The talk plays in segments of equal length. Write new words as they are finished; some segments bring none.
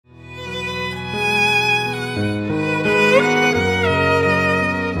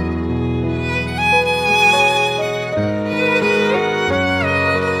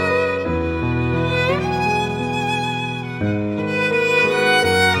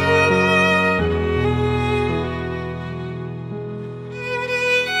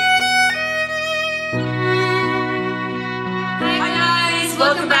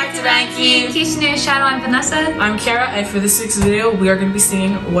Vacationary Shadow. I'm Vanessa. I'm Kara, and for this week's video, we are going to be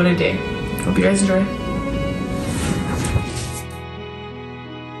singing What a Day. Hope you guys enjoy.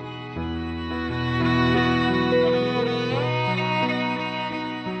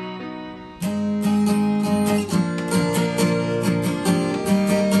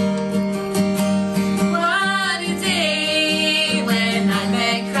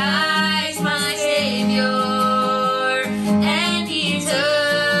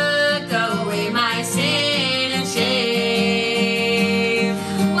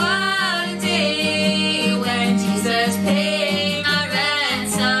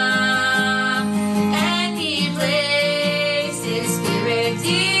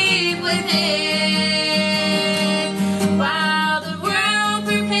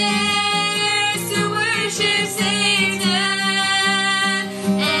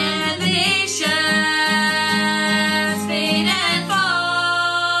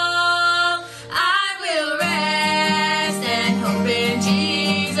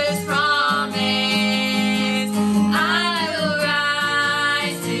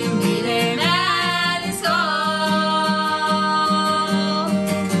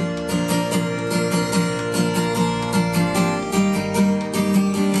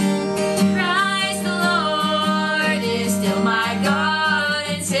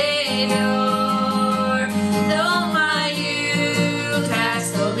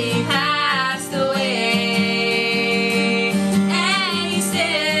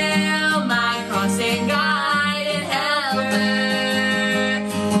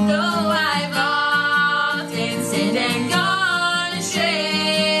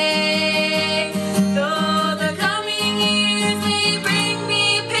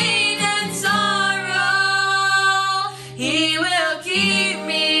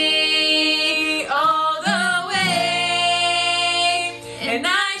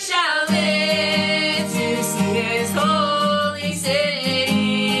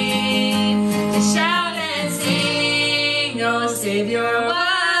 Saviour, what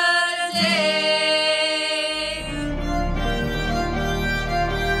a day.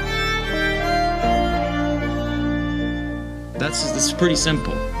 It's pretty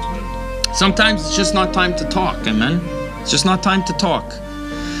simple. Sometimes it's just not time to talk, amen? It's just not time to talk.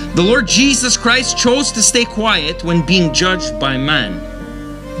 The Lord Jesus Christ chose to stay quiet when being judged by man.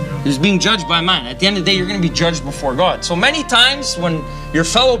 He was being judged by man. At the end of the day, you're going to be judged before God. So many times when your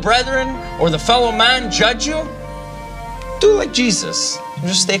fellow brethren or the fellow man judge you, do like Jesus.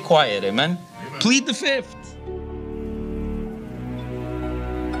 Just stay quiet, amen? Plead the fifth.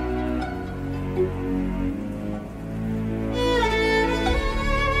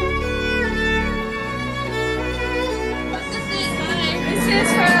 This is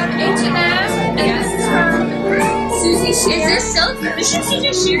from H&M, and this is from Susie Shear. Is this silk? This is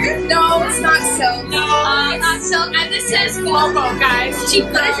Susie Shear? No, it's not silk. No, not silk. And this is Globo, guys. Cheap.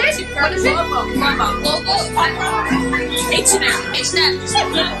 What is it? What is it? Globo. H&M.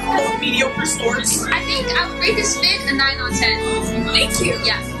 H&M. Mediocre stores. I think I would rate this fit a 9 on 10. Thank you.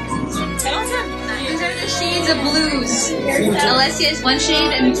 Yeah. 10 on 10. These are the shades of blues. Alessia is one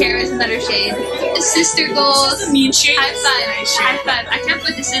shade and Kara is another shade. The sister goals. This is a mean shade. High five. High five. I can't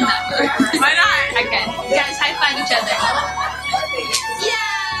put this in that. Why not? I can. Guys, high five each other. Yeah.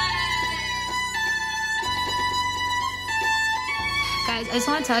 Guys, I just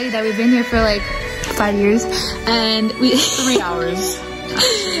want to tell you that we've been here for like 5 years, and we 3 hours.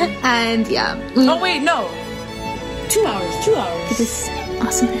 and yeah. Oh wait, no. 2 hours. 2 hours. Look at this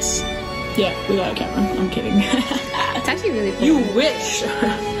awesomeness. Yeah, we got a camera. I'm kidding. It's actually really cool. You wish.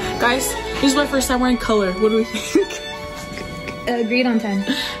 Guys, this is my first time wearing color. What do we think? Great on 10.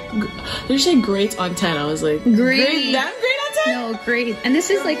 Did you say great on 10? I was like, great. Damn great on 10? No, great. And this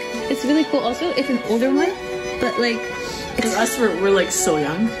is like, it's really cool. Also, it's an older one, but like, because us, we're like so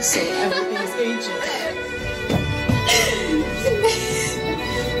young, so everything is ancient.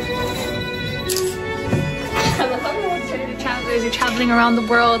 I love how we're travelers are traveling around the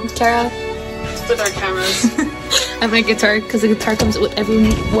world. Kara, with our cameras. I have my guitar because the guitar comes with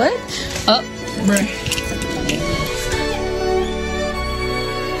every what? Oh, Bruh.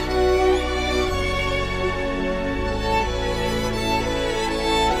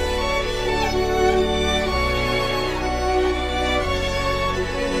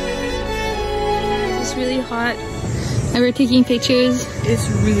 it's really hot. And we're taking pictures. It's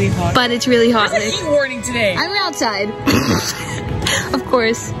really hot. But it's really hot. There's a heat warning today. And we're outside. Of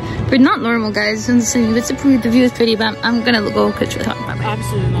course. We're not normal, guys. And so the view is pretty, but I'm gonna go picture with talking about it.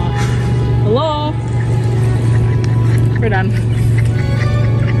 Absolutely not. Hello? We're done.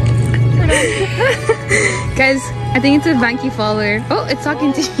 We're done. Guys, I think it's a Banky follower. Oh, it's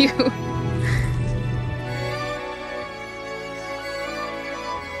talking to you.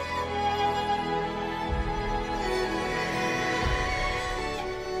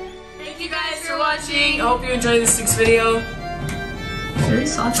 guys for watching. I hope you enjoyed this week's video. Really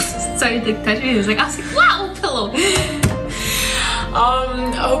soft. Started to touch me. It was like, I was like, wow, pillow.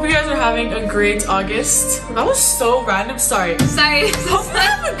 I hope you guys are having a great August. That was so random. Sorry. Hope you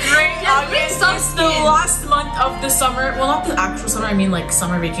have a great August. It's the last month of the summer. Well, not the actual summer. I mean like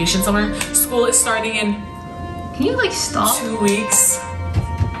summer vacation summer. School is starting in. Can you like stop? 2 weeks.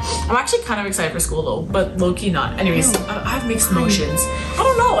 I'm actually kind of excited for school though, but low-key not. Anyways, I have mixed emotions. I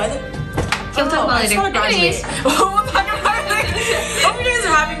don't know. We'll talk about it later. Anyways, we'll talk about it later. Hope you guys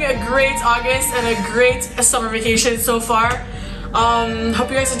are having a great August and a great summer vacation so far. Hope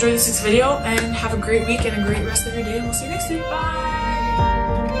you guys enjoyed this week's video and have a great week and a great rest of your day. And we'll see you next week. Bye.